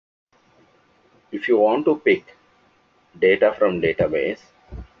if you want to pick data from database,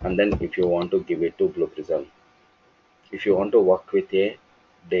 and then if you want to give it to Blue Prism, if you want to work with a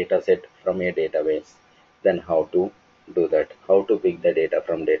data set from a database, then how to do that, how to pick the data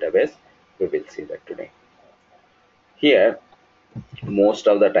from database, we will see that today. Here, most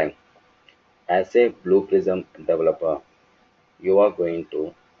of the time, as a Blue Prism developer, you are going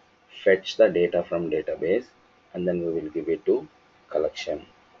to fetch the data from database, and then we will give it to collection.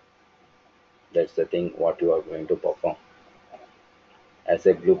 That's the thing what you are going to perform. As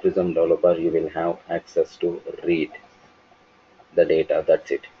a Blue Prism developer, you will have access to read the data.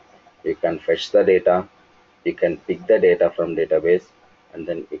 That's it. You can fetch the data, you can pick the data from database, and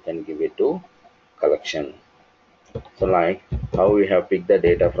then you can give it to collection. So like how we have picked the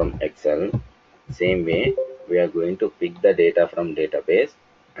data from Excel, same way we are going to pick the data from database,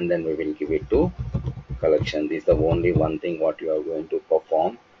 and then we will give it to collection. This is the only one thing what you are going to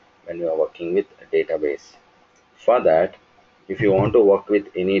perform when you are working with a database. For that, if you want to work with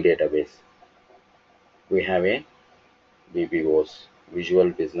any database, we have a VBOs, Visual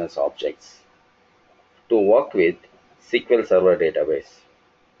Business Objects. To work with SQL Server database,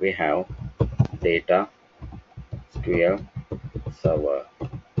 we have Data SQL Server.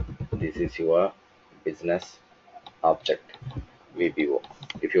 This is your business object, VBO.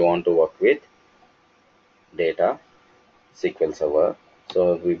 If you want to work with Data SQL Server,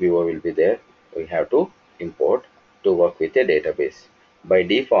 so VBO will be there. We have to import to work with a database. By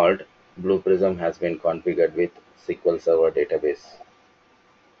default, Blue Prism has been configured with SQL Server database.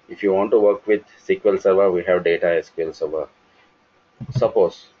 If you want to work with SQL Server, we have Data SQL Server.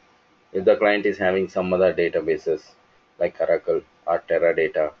 Suppose if the client is having some other databases like Oracle or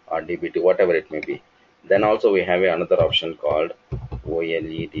Teradata or DBT, whatever it may be, then also we have another option called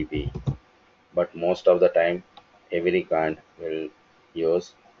OLEDB. But most of the time, every client will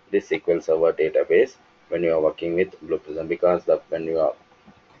use this SQL Server database when you are working with Blue Prism, because when you are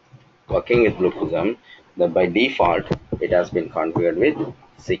working with Blue Prism, by default it has been configured with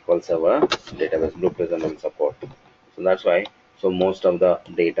SQL Server database. Blue Prism will support. So that's why. So most of the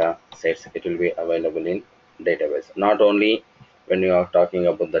data sets it will be available in database. Not only when you are talking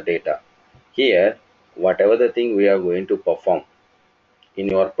about the data. Here, whatever the thing we are going to perform in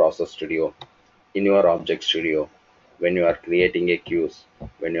your process studio, in your object studio, when you are creating a queues,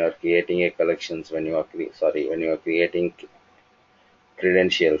 when you are creating a collections, when you are when you are creating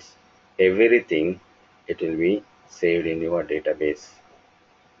credentials, everything it will be saved in your database.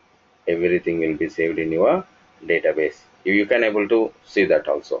 Everything will be saved in your database. You can able to see that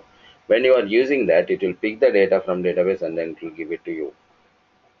also. When you are using that, it will pick the data from database and then it will give it to you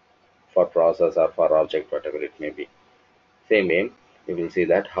for process or for object, whatever it may be. Same way, you will see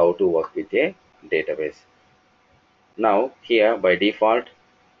that how to work with a database. Now here by default,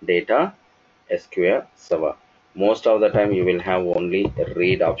 data SQL Server. Most of the time you will have only a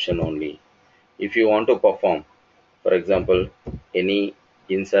read option only. If you want to perform, for example, any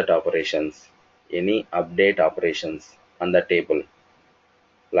insert operations, any update operations on the table,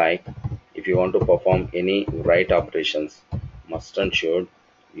 like if you want to perform any write operations, must and should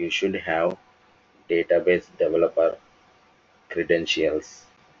you should have database developer credentials,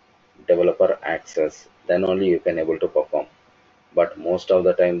 developer access, then only you can able to perform. But most of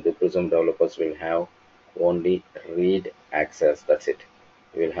the time the Prism developers will have only read access. That's it.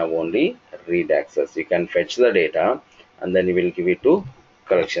 You will have only read access. You can fetch the data and then you will give it to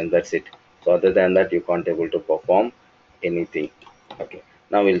collection. That's it. So other than that, you can't able to perform anything. Okay.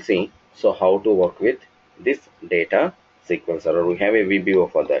 Now we'll see. So how to work with this data SQL Server. We have a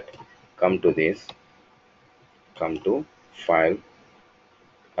VBO for that. Come to this. Come to File.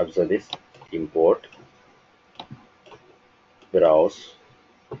 Observe this. Import. Browse.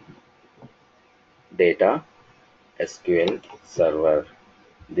 Data SQL Server.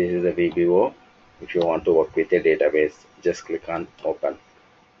 This is the VBO. If you want to work with a database, just click on Open.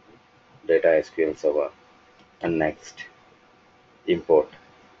 Data SQL Server. And next, import.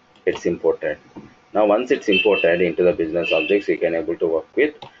 It's imported. Now once it's imported into the business objects, you can able to work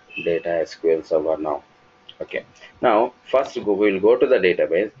with Data SQL Server now. Okay. Now first we'll go to the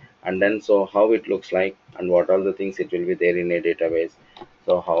database, and then so how it looks like and what all the things it will be there in a database.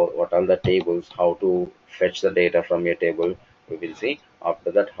 So what are the tables, how to fetch the data from a table, we will see.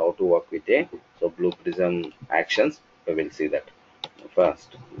 After that, how to work with a Blue Prism actions, we will see that.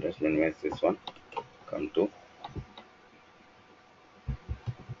 First, let's minimize this one. Come to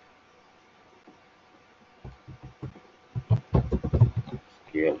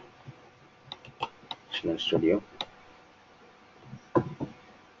SQL Studio.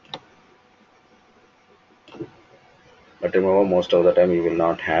 But remember, most of the time you will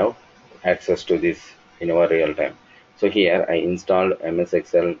not have access to this in our real time. So here I installed MS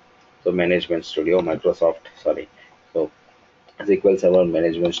Excel, so Management Studio, Microsoft, sorry. So SQL Server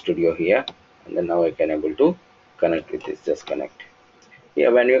Management Studio here, and then now I can able to connect with this. Just connect.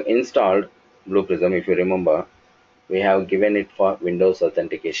 Here when you installed Blue Prism, if you remember, we have given it for Windows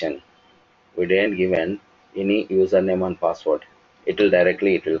authentication. We didn't given any username and password. It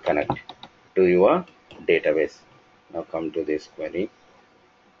will connect to your database. Now come to this query.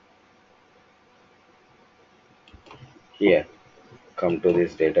 Here, come to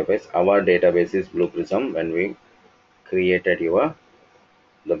this database. Our database is Blue Prism. When we created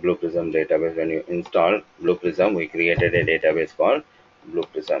the Blue Prism database, when you install Blue Prism, we created a database called Blue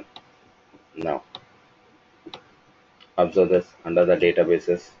Prism. Now observe this under the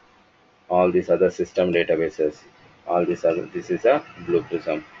databases, all these other system databases, all these other, this is a Blue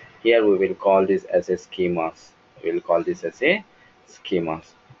Prism. Here we will call this as a schemas. We will call this as a schemas.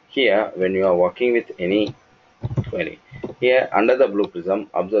 Here when you are working with any query, here under the Blue Prism,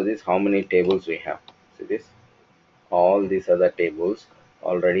 observe this how many tables we have. See this, all these other tables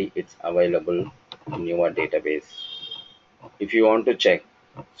already it's available in your database. If you want to check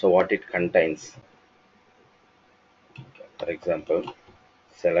so what it contains, for example,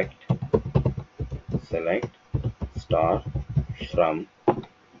 select star from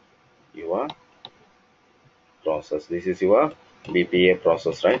your process. This is your BPA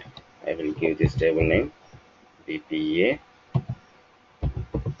process, right? I will give this table name BPA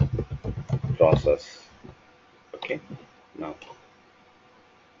process. Okay, now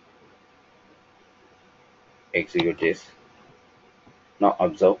execute this. Now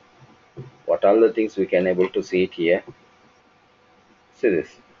observe what all the things we can able to see it here. See this,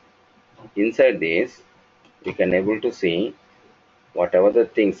 inside this we can able to see whatever the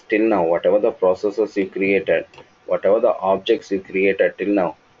things till now, whatever the processes you created, whatever the objects you created till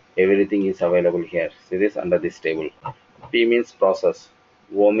now, everything is available here. See this under this table. P means process,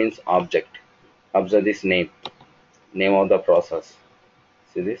 O means object. Observe this name of the process.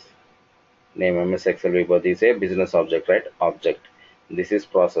 See this name, MS Excel report is a business object, right? Object. This is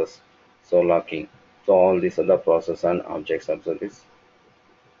process, so locking. So all these other process and objects. Observe this,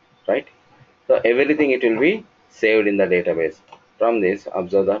 right? So everything it will be saved in the database. From this,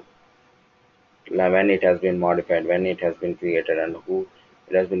 observe the when it has been modified, when it has been created, and who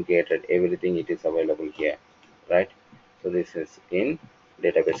it has been created. Everything it is available here, right? So this is in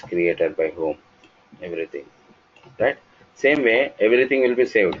database created by whom, everything, right? Same way everything will be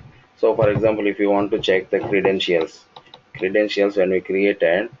saved. So for example, if you want to check the credentials, when we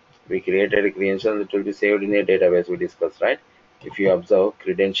created a credential, it will be saved in a database we discussed, right? If you observe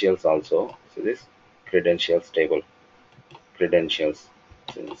credentials also, so this credentials table, credentials.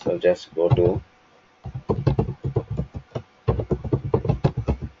 So just go to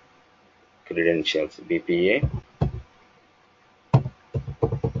credentials, BPA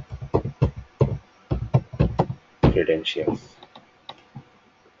credentials.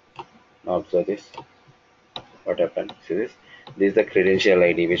 Now observe this, what happened. See this is the credential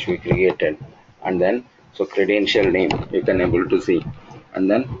ID which we created, and then so credential name you can able to see,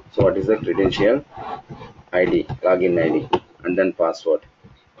 and then so what is the credential ID, login ID, and then password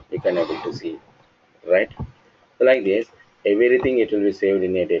you can able to see, right? So like this everything it will be saved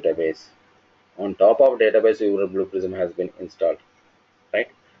in a database. On top of database your Blue Prism has been installed, right?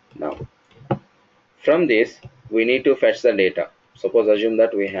 Now from this we need to fetch the data. Suppose assume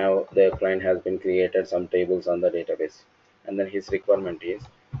that we have the client has been created some tables on the database, and then his requirement is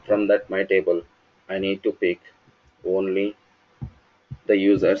from that my table I need to pick only the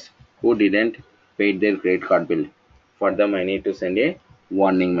users who didn't pay their credit card bill. For them I need to send a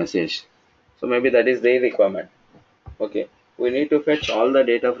warning message. So maybe that is their requirement. Okay, we need to fetch all the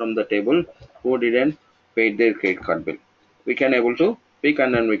data from the table who didn't pay their credit card bill. We can able to pick,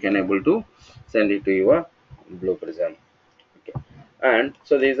 and then we can able to send it to your Blue Prism. Okay, and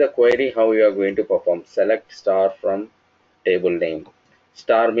so there is a query how you are going to perform. Select star from table name.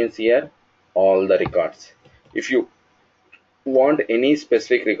 Star means here all the records. If you want any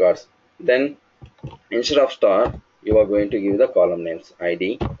specific records, then instead of star you are going to give the column names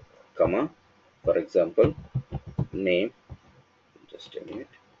ID, comma, for example name. Just a minute,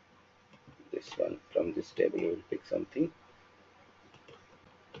 this one from this table you will pick something.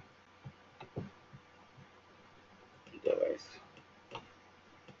 Otherwise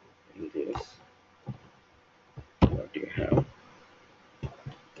in this what you have,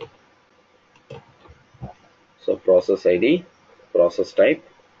 so process ID, process type,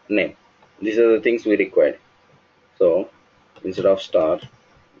 name. These are the things we required. So instead of star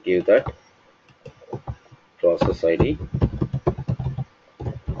give that process ID,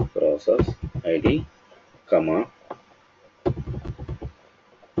 process ID, comma,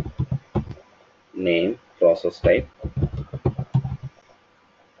 name, process type,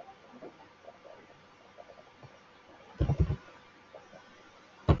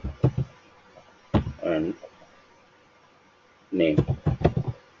 and name.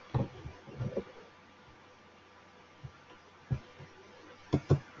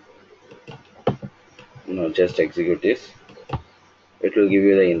 Now just execute this. It will give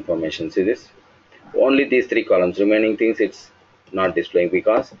you the information. See this? Only these three columns. Remaining things it's not displaying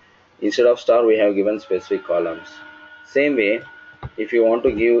because instead of star we have given specific columns. Same way, if you want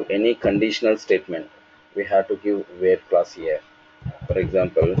to give any conditional statement, we have to give where class here. For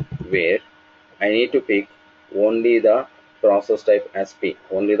example, where I need to pick only the process type as P,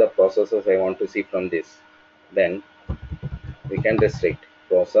 only the processes I want to see from this. Then we can restrict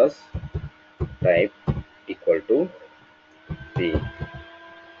process type equal to P.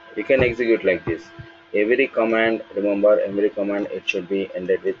 You can execute like this. Every command, remember every command it should be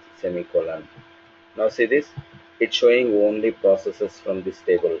ended with semicolon. Now see this, it's showing only processes from this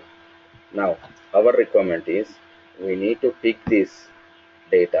table. Now our requirement is we need to pick this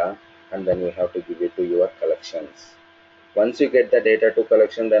data and then we have to give it to your collections. Once you get the data to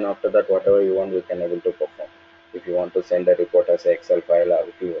collection, then after that whatever you want we can able to perform. If you want to send a report as an Excel file, or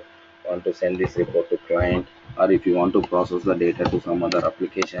if you want to send this report to client, or if you want to process the data to some other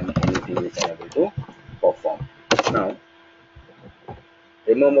application, anything we can able to perform. Now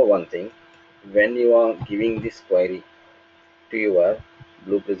remember one thing, when you are giving this query to your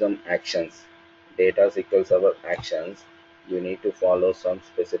Blue Prism actions, data SQL Server actions, you need to follow some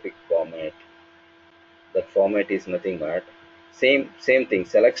specific format. That format is nothing but same thing,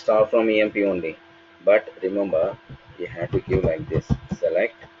 select star from EMP only, but remember you have to give like this,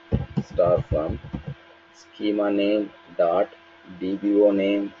 select star from schema name dot dbo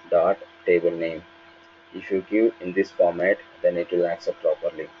name dot table name. If you give in this format, then it will accept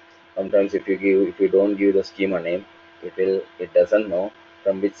properly. Sometimes if you don't give the schema name, it doesn't know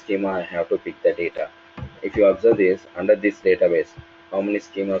from which schema I have to pick the data. If you observe this, under this database, how many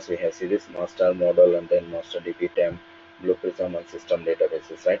schemas we have? See this, master model and then master db temp, Blue Prism and system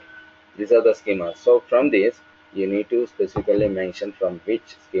databases, right? These are the schemas. So from this you need to specifically mention from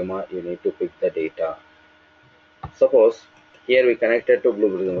which schema you need to pick the data. Suppose here we connected to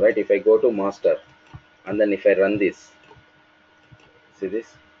Blue Prism, right? If I go to master and then if I run this, see this,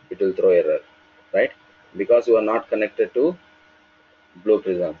 it will throw error, right? Because you are not connected to Blue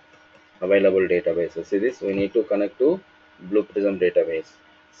Prism available databases. See this, we need to connect to Blue Prism database.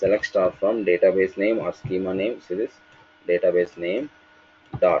 Select star from database name or schema name. See this, database name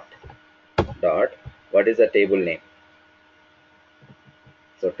dot what is the table name?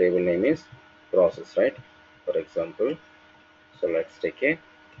 So table name is process, right? For example, so let's take a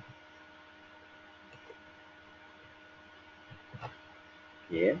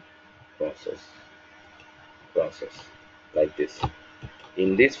process like this.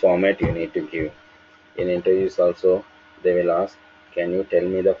 In this format you need to give. In interviews also they will ask, can you tell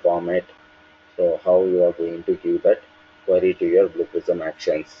me the format? So how you are going to give that query to your Blue Prism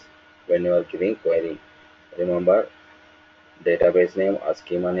actions when you are giving query? Remember, database name or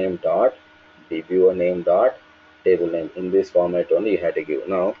schema name dot dbo name dot table name. In this format only you have to give.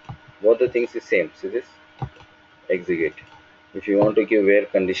 Now both the things is same. See this, execute. If you want to give where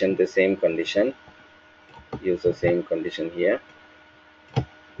condition, the same condition, use the same condition here,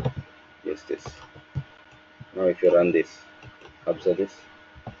 use this. Now if you run this, observe this,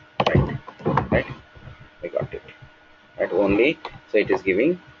 right, I got it, right, only. So it is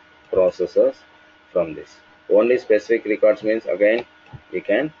giving processors from this. Only specific records means again we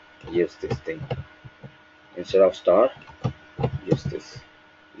can use this thing. Instead of star, use this.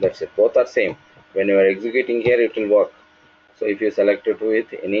 That's it, both are same. When you are executing here it will work. So if you select it with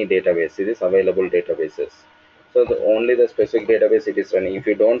any database, it is available databases. So only the specific database it is running. If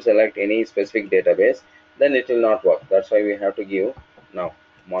you don't select any specific database, then it will not work. That's why we have to give. Now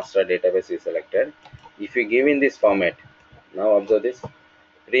master database is selected. If you give in this format, now observe this.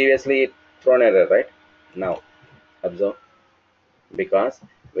 Previously it thrown error, right? Now observe, because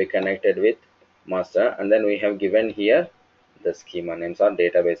we connected with master and then we have given here the schema names or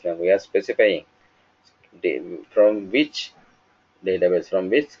database name. We are specifying from which database, from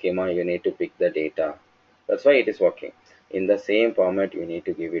which schema you need to pick the data. That's why it is working. In the same format you need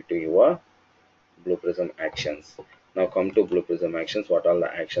to give it to your Blue Prism actions. Now come to Blue Prism actions. What are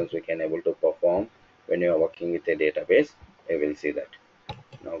the actions we can able to perform when you are working with a database? I will see that.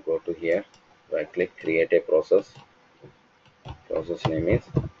 Now go to here, right click, create a process. Process name is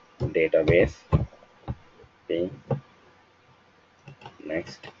database.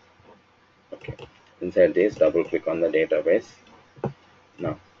 Next, Okay. Inside this, double click on the database.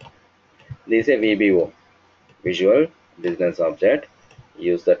 Now, this is a VBO, Visual Business Object.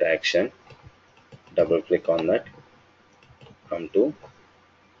 Use that action. Double click on that. Come to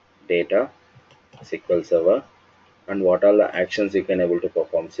Data, SQL Server, and what are the actions you can able to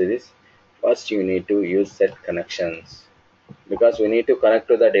perform. See this. First, you need to use set connections because we need to connect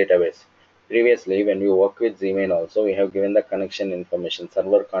to the database. Previously, when we work with Gmail also, we have given the connection information,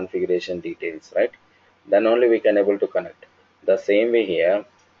 server configuration details, right? Then only we can able to connect. The same way here,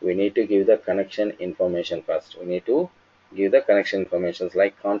 we need to give the connection information first. We need to give the connection informations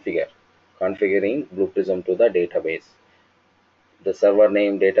like configuring Blue Prism to the database. The server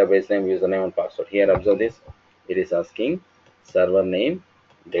name, database name, username and password. Here observe this. It is asking server name,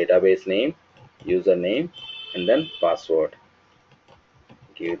 database name, username, and then password.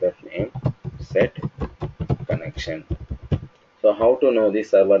 Give that name, set connection. So how to know the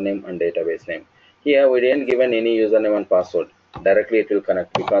server name and database name? Here we didn't given any username and password. Directly it will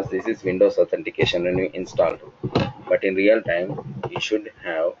connect because this is Windows authentication when you installed. But in real time, you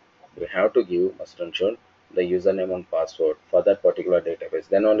have to give must ensure the username and password for that particular database.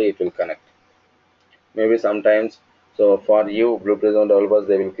 Then only it will connect. Maybe sometimes, so for you, Blue Prism developers,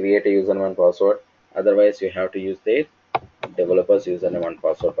 they will create a username and password. Otherwise, you have to use their developers username and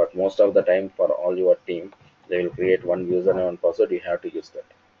password. But most of the time, for all your team, they will create one username and password. You have to use that.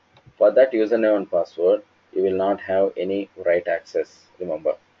 For that username and password, you will not have any write access.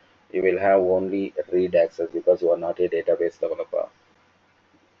 Remember, you will have only read access because you are not a database developer.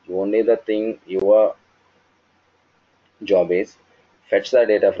 Only the thing your job is fetch the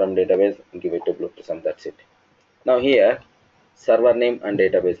data from database and give it to Blue Prism. That's it. Now here, server name and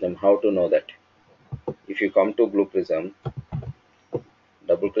database name. How to know that? If you come to Blue Prism,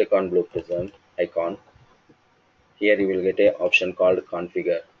 double click on Blue Prism icon. Here you will get a option called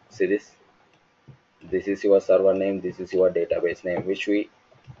configure. See this? This is your server name. This is your database name, which we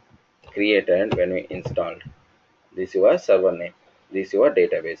created when we installed. This is your server name. This is your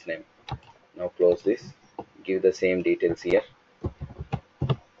database name. Now close this. Give the same details here.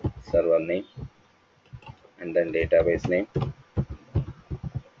 Server name and then database name.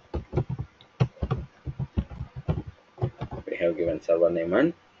 We have given server name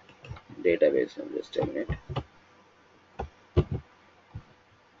and database name. Just a minute.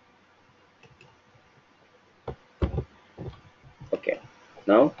 Okay.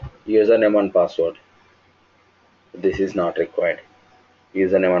 Now username and password. This is not required.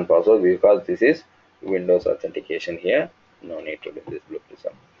 Username and password because this is Windows authentication here. No need to do this Blue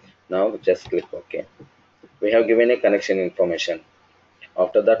Prism. Now just click OK. We have given a connection information.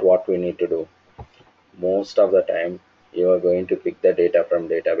 After that, what we need to do? Most of the time, you are going to pick the data from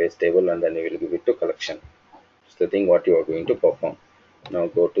database table and then you will give it to collection. It's the thing what you are going to perform. Now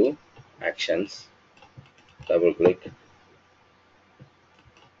go to actions, double click,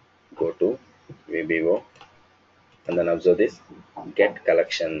 go to VBO, and then observe this get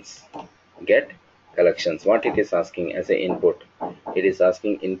collections. Get collections. What it is asking as a input? It is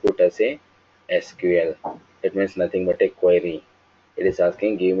asking input as a SQL. It means nothing but a query. It is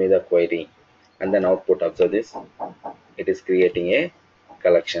asking give me the query, and then output. Observe this. It is creating a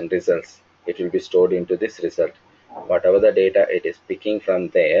collection results. It will be stored into this result. Whatever the data it is picking from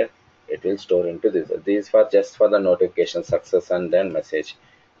there, it will store into this. These for just for the notification success and then message.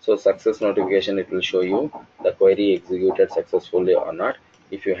 So success notification, it will show you the query executed successfully or not.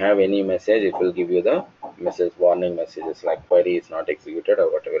 If you have any message, it will give you the message warning messages like query is not executed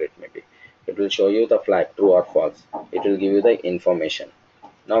or whatever it may be. It will show you the flag true or false. It will give you the information.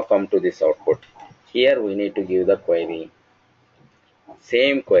 Now come to this output. Here we need to give the query.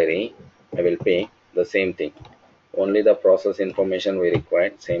 Same query, I will pay the same thing. Only the process information we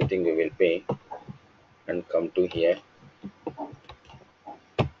require, same thing we will pay. And come to here,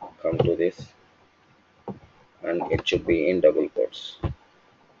 come to this, and it should be in double quotes.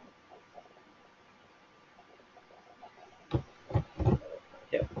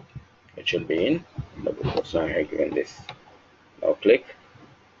 Yeah, it should be in double quotes. Now I have given this. Now click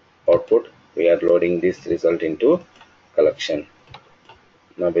output. We are loading this result into collection.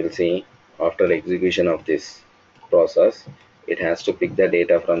 Now we'll see after execution of this process, it has to pick the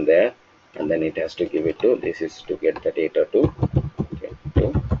data from there and then it has to give it to, this is to get the data to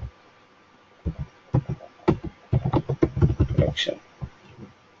collection.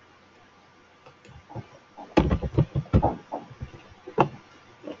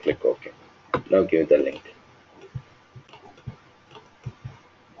 Now click OK. Now give the link.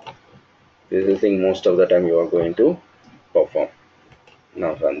 This is the thing most of the time you are going to perform.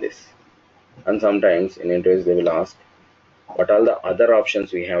 Now run this. And sometimes in interviews they will ask what are the other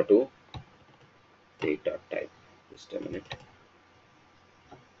options we have to data type. Just a minute.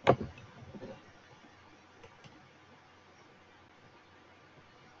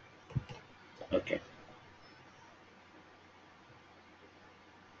 Okay.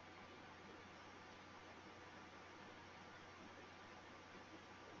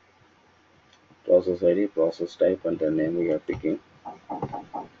 Process ID, process type, and the name we are picking.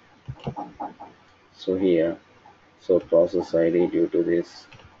 So here, so process ID, due to this,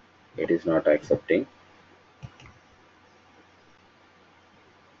 it is not accepting.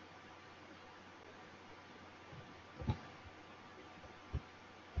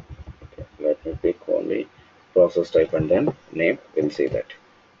 Okay, let me pick only process type and then name. We'll see that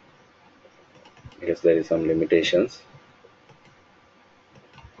because there is some limitations.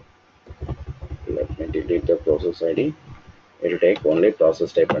 Let me delete the process ID. It will take only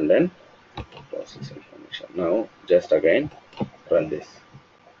process type and then process information. Now just again run this.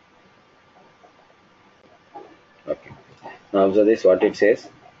 Okay. Now observe this, what it says.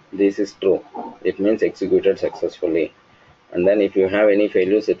 This is true. It means executed successfully. And then if you have any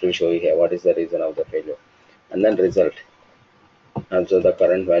failures, it will show you here what is the reason of the failure. And then result. Observe the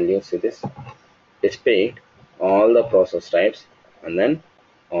current value. See this. It's picked all the process types and then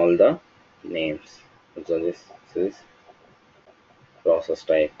all the names. Observe this. See this. Process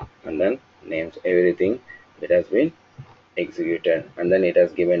type and then names, everything it has been executed, and then it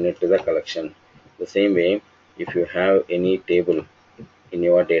has given it to the collection. The same way, if you have any table in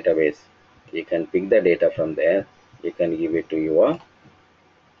your database, you can pick the data from there, you can give it to your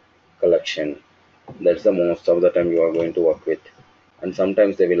collection. That's the most of the time you are going to work with. And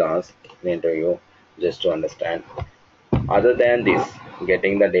sometimes they will ask in the interview just to understand, other than this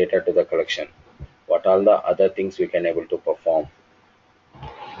getting the data to the collection, what are the other things we can able to perform.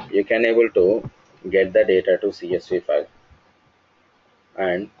 You can able to get the data to CSV file,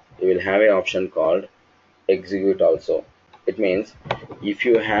 and you will have an option called execute also. It means if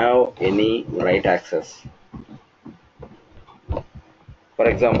you have any write access, for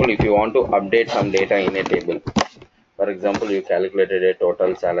example, if you want to update some data in a table, for example, you calculated a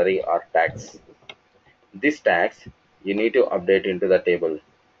total salary or tax. This tax you need to update into the table,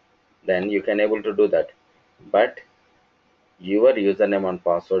 then you can able to do that, but your username and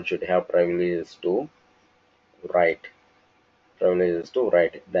password should have privileges to write,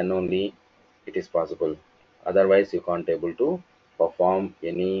 then only it is possible. Otherwise you can't able to perform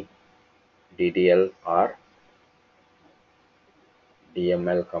any DDL or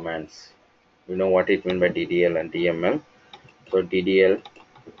DML commands. You know what it means by DDL and DML. So DDL,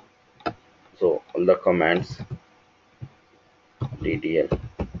 so all the commands DDL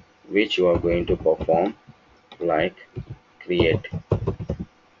which you are going to perform, like create,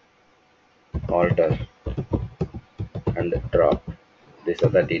 alter, and drop. These are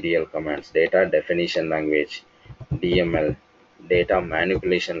the DDL commands. Data definition language. DML, data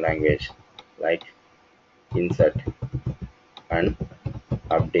manipulation language, like insert and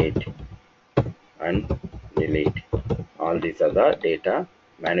update and delete. All these are the data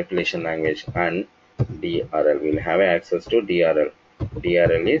manipulation language. And DRL, we'll have access to DRL.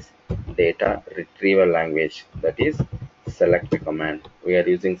 DRL is data retrieval language, that is select command. We are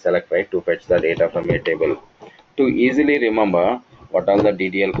using select, right, to fetch the data from a table. To easily remember what are the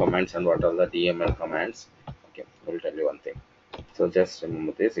DDL commands and what are the DML commands, okay, I will tell you one thing. So just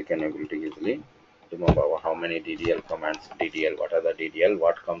remember this, you can able to easily remember how many DDL commands. DDL, what are the DDL,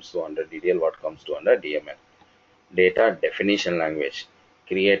 what comes to under DDL, what comes to under DML. Data definition language,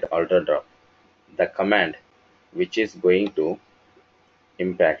 create, alter, drop. The command which is going to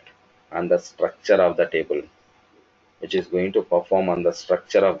impact on the structure of the table, which is going to perform on the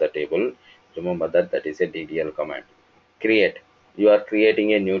structure of the table, remember that that is a DDL command. Create, you are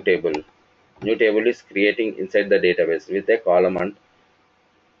creating a new table. New table is creating inside the database with a column and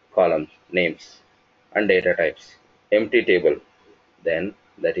columns, names and data types. Empty table, then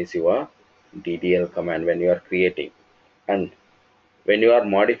that is your DDL command when you are creating. And when you are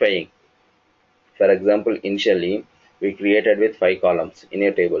modifying, for example, initially we created with 5 columns in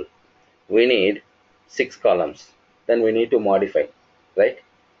a table, we need 6 columns, then we need to modify, right?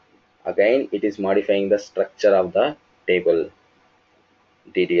 Again it is modifying the structure of the table,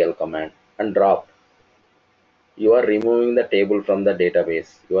 DDL command. And drop, you are removing the table from the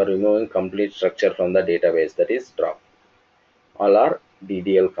database, you are removing complete structure from the database, that is drop. All are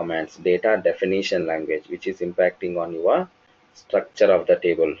DDL commands, data definition language, which is impacting on your structure of the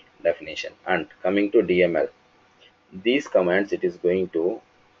table definition. And coming to DML, these commands, it is going to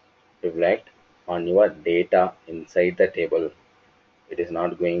reflect on your data inside the table. It is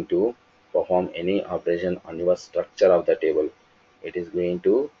not going to perform any operation on your structure of the table. It is going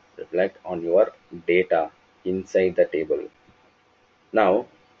to reflect on your data inside the table. Now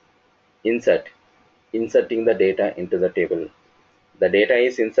inserting the data into the table. The data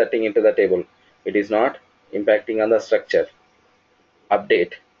is inserting into the table. It is not impacting on the structure.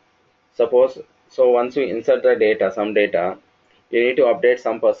 Update. Suppose, so once you insert the data, some data, you need to update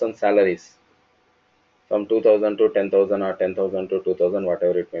some person's salaries from 2000 to 10,000 or 10,000 to 2000,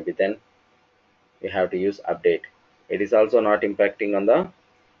 whatever it may be. Then we have to use update. It is also not impacting on the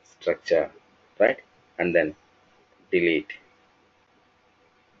structure, right? And then delete.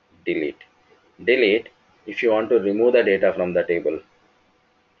 delete delete if you want to remove the data from the table.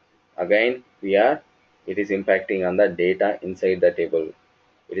 Again, it is impacting on the data inside the table.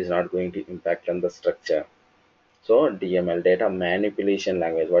 It is not going to impact on the structure. So DML, data manipulation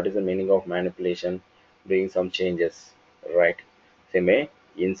language. What is the meaning of manipulation? Doing some changes, right? Same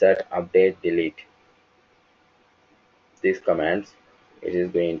insert, update, delete. These commands, it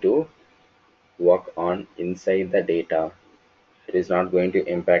is going to work on inside the data. It is not going to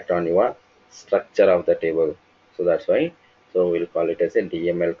impact on your structure of the table. So that's why, so we'll call it as a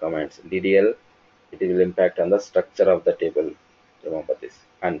DML commands. DDL, it will impact on the structure of the table. Remember this.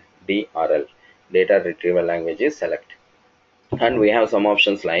 And DRL, data retrieval language is select. And we have some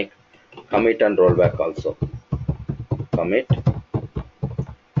options like commit and rollback also. Commit,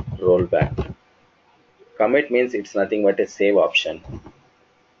 rollback. Commit means it's nothing but a save option.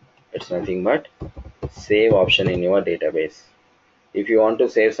 It's nothing but save option in your database. If you want to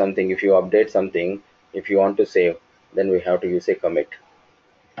save something, if you update something, if you want to save, then we have to use a commit.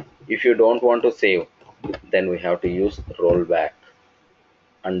 If you don't want to save, then we have to use rollback,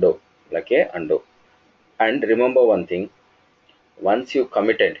 undo, like a undo. And remember one thing, once you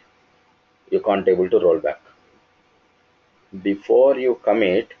committed, you can't able to roll back. Before you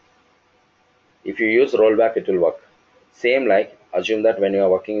commit, if you use rollback, it will work. Same like, assume that when you are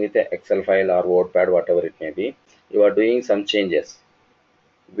working with an Excel file or WordPad, whatever it may be, you are doing some changes.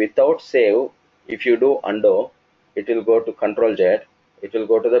 Without save, if you do undo, it will go to Control Z, it will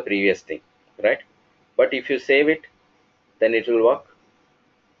go to the previous thing, right? But if you save it, then it will work.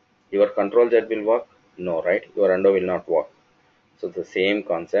 Your Control Z will work? No, right? Your undo will not work. So the same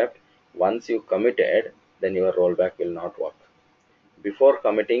concept, once you committed, then your rollback will not work. Before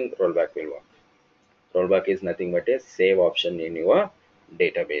committing, rollback will work. Rollback is nothing but a save option in your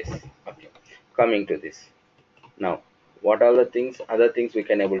database. Okay. Coming to this. Now, what are the things, other things we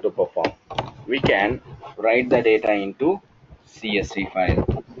can able to perform? We can write the data into CSV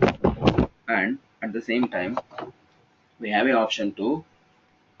file, and at the same time we have an option to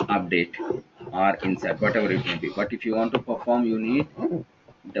update or insert, whatever it may be. But if you want to perform, you need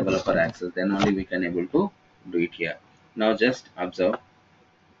developer access, then only we can able to do it here. Now just observe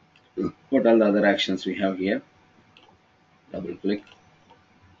what all the other actions we have here. Double click,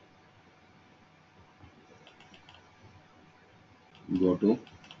 go to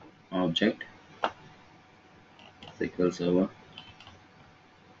object, SQL server,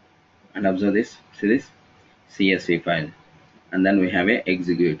 and observe this. See this CSV file, and then we have a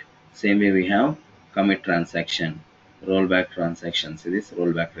execute. Same way we have commit transaction, rollback transaction. See this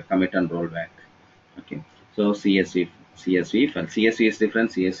rollback, commit and rollback. Okay, so CSV file. CSV is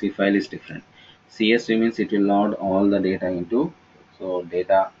different, CSV file is different. CSV means it will load all the data into, so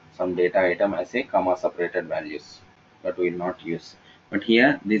data, some data item as a comma separated values, but we will not use. But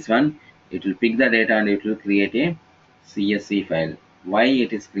here this one, it will pick the data and it will create a CSV file. Why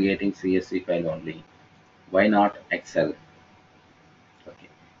it is creating CSV file only? Why not Excel? Okay.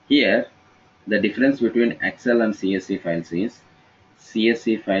 Here the difference between Excel and CSV files is,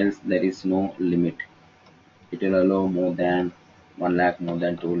 CSV files there is no limit. It will allow more than 1 lakh, more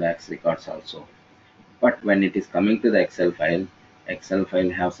than 2 lakhs records also. But when it is coming to the Excel file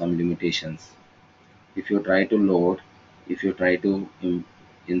have some limitations. If you try to load, if you try to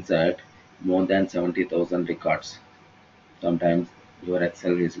insert more than 70,000 records, sometimes your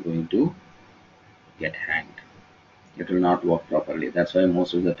Excel is going to get hanged. It will not work properly. That's why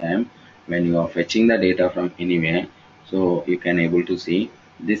most of the time when you are fetching the data from anywhere, so you can able to see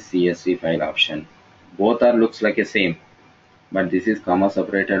this CSV file option. Both are looks like a same, but this is comma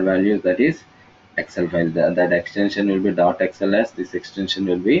separated values, that is Excel file. That extension will be .xls, this extension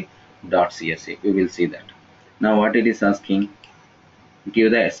will be .csv. We will see that. Now what it is asking,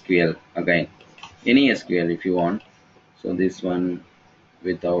 give the SQL again, any SQL if you want. So this one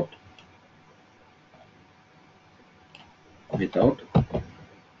without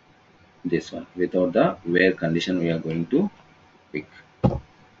this one, without the where condition we are going to pick.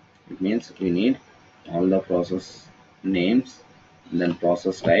 It means we need all the process names and then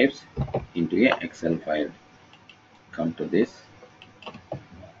process types into a Excel file. Come to this,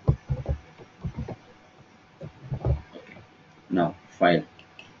 Now file,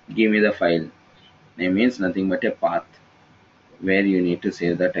 give me the file name means nothing but a path where you need to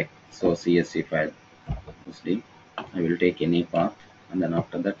save the text. So CSV file, mostly I will take any path and then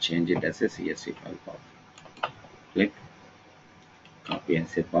after that change it as a CSV file path. Click copy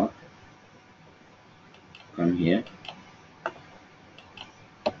as a path, come here,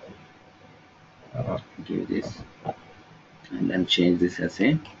 give this and then change this as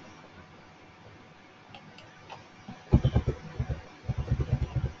a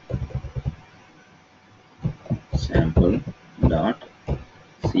sample dot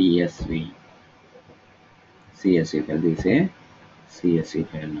CSV. CSV file, this is a CSV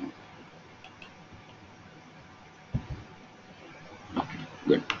file now. Okay,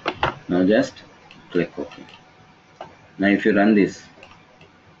 good. Now just click OK. Now if you run this,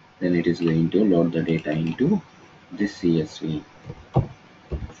 then it is going to load the data into this CSV.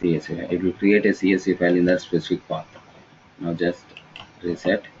 It will create a CSV file in that specific path. Now just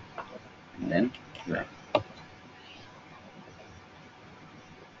reset and then run.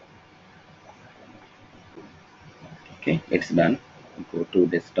 Okay, it's done. Go to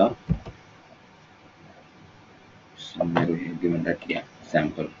desktop. Somewhere we have given that, yeah,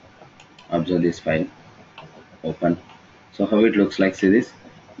 sample. Observe this file. Open. So how it looks like, see this.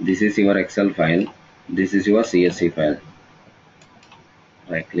 This is your Excel file. This is your CSV file.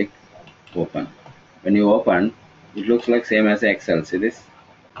 Right click, open. When you open, it looks like same as Excel. See this.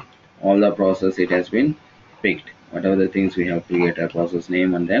 All the process it has been picked. Whatever the things we have created, process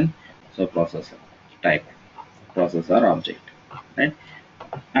name and then so processor type, processor object, right?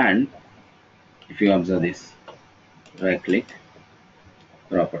 And if you observe this, right click,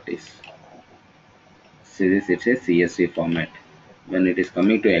 properties. See this, it's a CSV format. When it is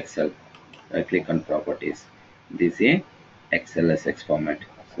coming to Excel, right click on properties. This is a XLSX format.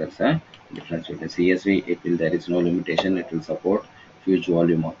 So that's a difference with the CSV. It will, there is no limitation. It will support huge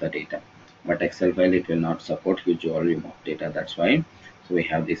volume of the data. But Excel file, it will not support huge volume of data. That's why. So we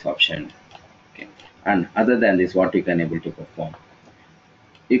have this option. Okay. And other than this, what you can able to perform?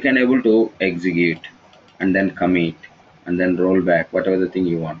 You can able to execute and then commit and then roll back whatever the thing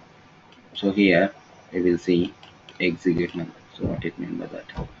you want. So here we will see execute now. So what it means by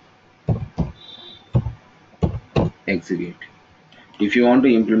that? Execute. If you want to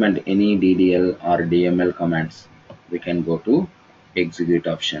implement any DDL or DML commands, we can go to execute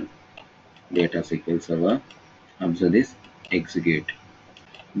option. Data SQL Server. Observe this, execute.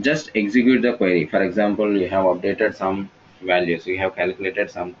 Just execute the query. For example, you have updated some values, you have calculated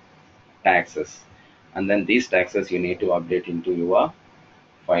some taxes, and then these taxes you need to update into your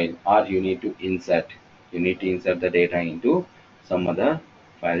file, or you need to insert. You need to insert the data into some other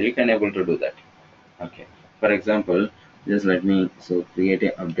file. You can able to do that. Okay. For example, just let me create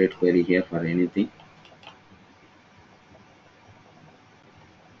a update query here for anything.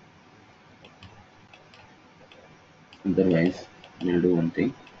 Otherwise, we'll do one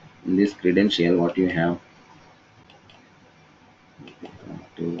thing. In this credential, what you have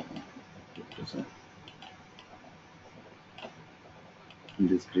to in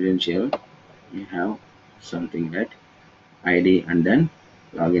this credential, you have something that ID and then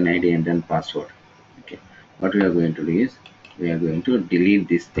login ID and then password. Okay. What we are going to do is we are going to delete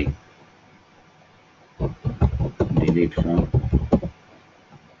this thing. Delete from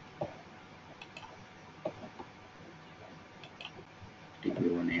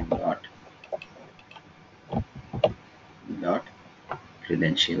name dot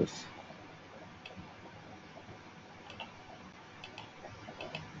credentials.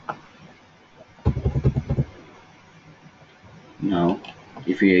 Now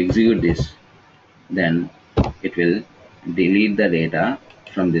if you execute this, then it will delete the data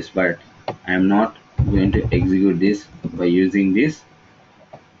from this, but I am not going to execute this by using this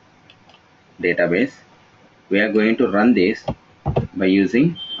database. We are going to run this by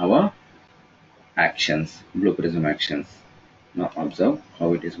using our actions, Blue Prism actions. Now observe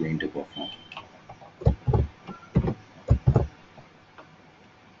how it is going to perform.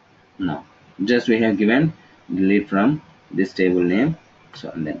 Now just we have given delete from this table name.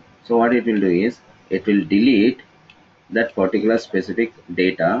 So what it will do is it will delete that particular specific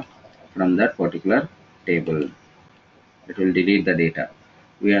data from that particular table. It will delete the data.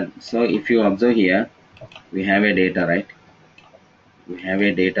 So if you observe here, we have a data, right? We have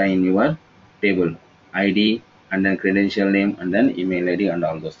a data in your table, ID and then credential name and then email ID and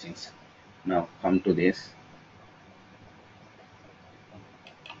all those things. Now come to this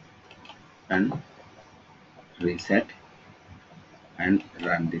and reset and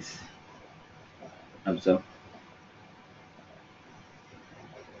run this. Observe,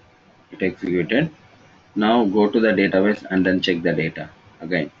 it executed Now go to the database and then check the data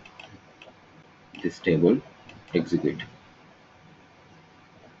again. This table execute.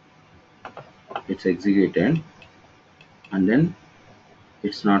 It's executed and then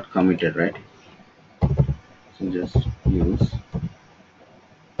it's not committed, right? So just use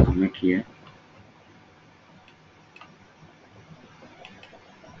commit here.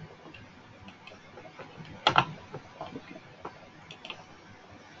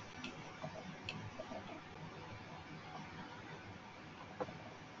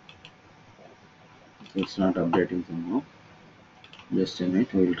 So it's not updating somehow. Just a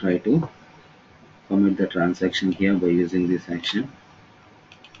minute, we will try to commit the transaction here by using this action.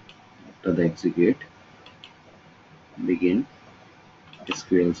 After the execute, begin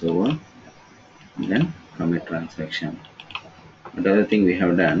SQL server, and then commit transaction. Whatever thing we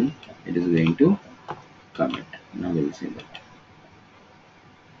have done, it is going to commit. Now we will see that.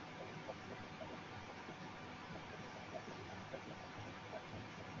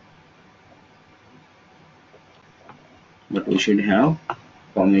 But we should have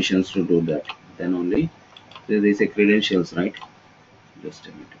permissions to do that. Then only there is a credentials, right? Just a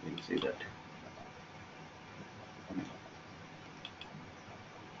minute, we will see that.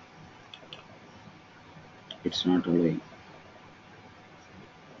 It's not allowing.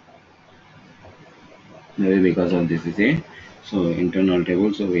 Maybe because of this is a so internal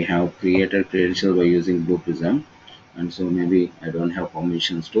table. So we have created credential by using Blue Prism, and so maybe I don't have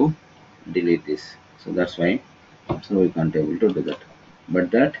permissions to delete this. So that's why. So we can't able to do that.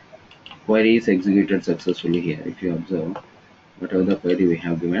 But that query is executed successfully here. If you observe, whatever the query we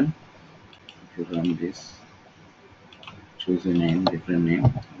have given, if you run this, choose a name, different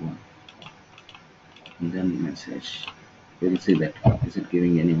name, and then message. We'll see that is it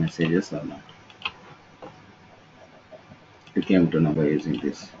giving any messages or not. You came to know by using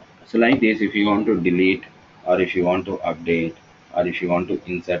this. So like this, if you want to delete or if you want to update or if you want to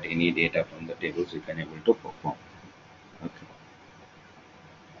insert any data from the tables, you can able to perform. Okay.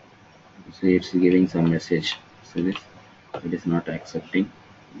 So it's giving some message. So this it is not accepting.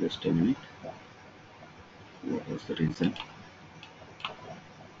 Just a minute. What was the reason?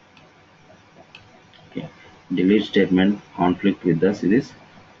 Okay. Delete statement conflict with the series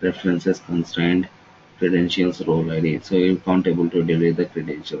references constrained credentials role ID. So you can't able to delete the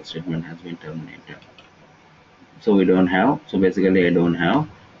credential statement has been terminated. So we don't have, so basically I don't have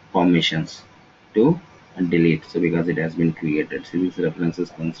permissions to delete. So because it has been created, series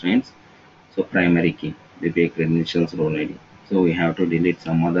references constraints. So primary key, VPA credentials role ID. So we have to delete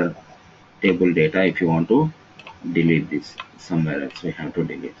some other table data. If you want to delete this somewhere else, we have to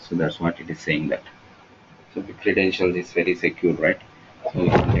delete. So that's what it is saying that. So the credentials is very secure, right? So you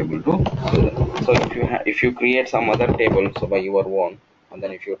are able to. So if you create some other table, so by your own, and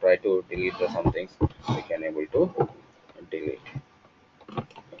then if you try to delete the some things, we can able to delete.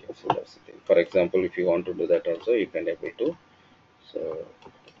 Okay, so that's the thing. For example, if you want to do that also, you can able to. So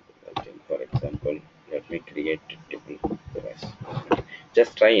I think for example, let me create table device.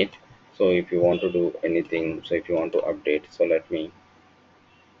 Just try it. So if you want to do anything, so if you want to update, so let me.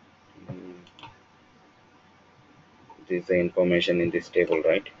 This is the information in this table,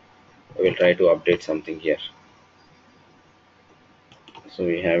 right? I will try to update something here. So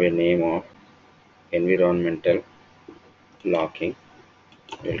we have a name of environmental locking.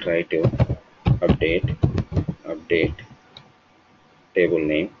 We'll try to update table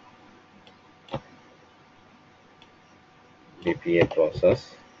name BPA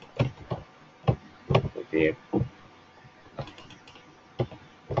process BPA,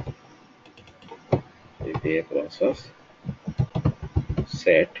 BPA process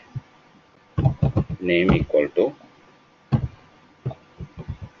set name equal to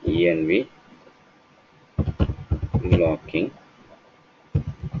env locking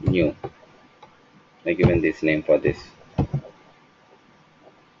new. I given this name for this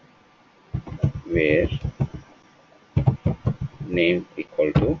where name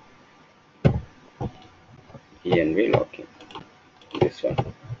equal to env locking. This one.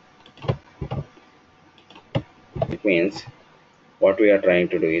 It means what we are trying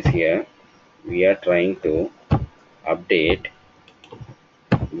to do is here we are trying to update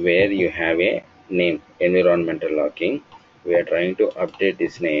where you have a name environmental locking. We are trying to update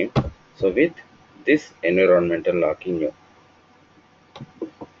this name. So with this environmental locking new.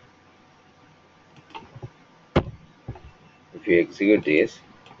 If you execute this,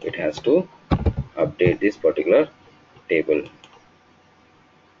 it has to update this particular table.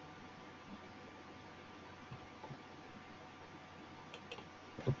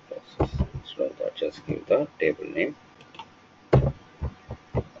 So that just give the table name.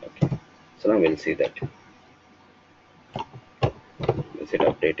 Okay. So now we'll see that. is it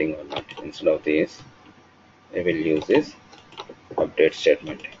updating or not. Instead of this, we will use this update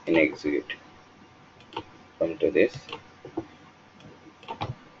statement in execute. Come to this,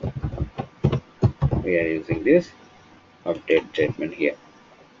 we are using this update statement here.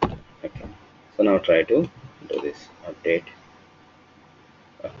 Okay, so now try to do this update.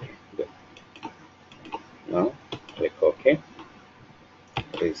 Okay, good. Now click OK,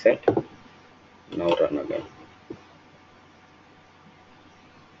 reset. Now run again.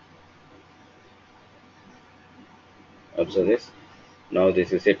 Observe this. Now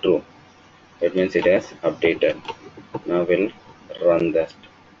this is a true. That means it has updated. Now we'll run that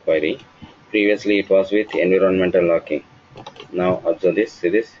query. Previously it was with environmental locking. Now observe this. See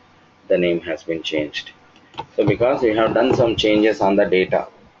this? The name has been changed. So because we have done some changes on the data,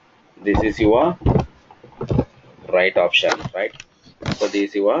 this is your right option, right? So this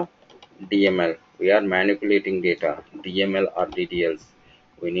is your DML. We are manipulating data, DML or DDLs.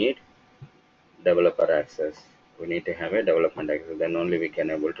 We need developer access. We need to have a development access, then only we can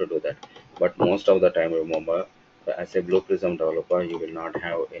able to do that. But most of the time, remember, as a Blue Prism developer, you will not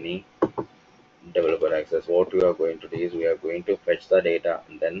have any developer access. What we are going to do is we are going to fetch the data,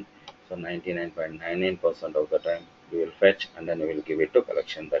 and then so 99.99% of the time we will fetch and then we will give it to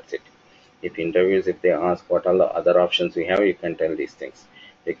collection. That's it. If interviews, if they ask what are the other options we have, you can tell these things.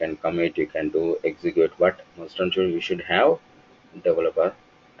 You can commit, you can do execute, but most you should have developer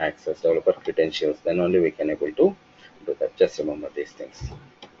access, developer credentials, then only we can able to do that. Just remember these things.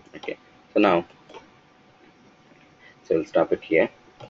 Okay, so now, so we'll stop it here.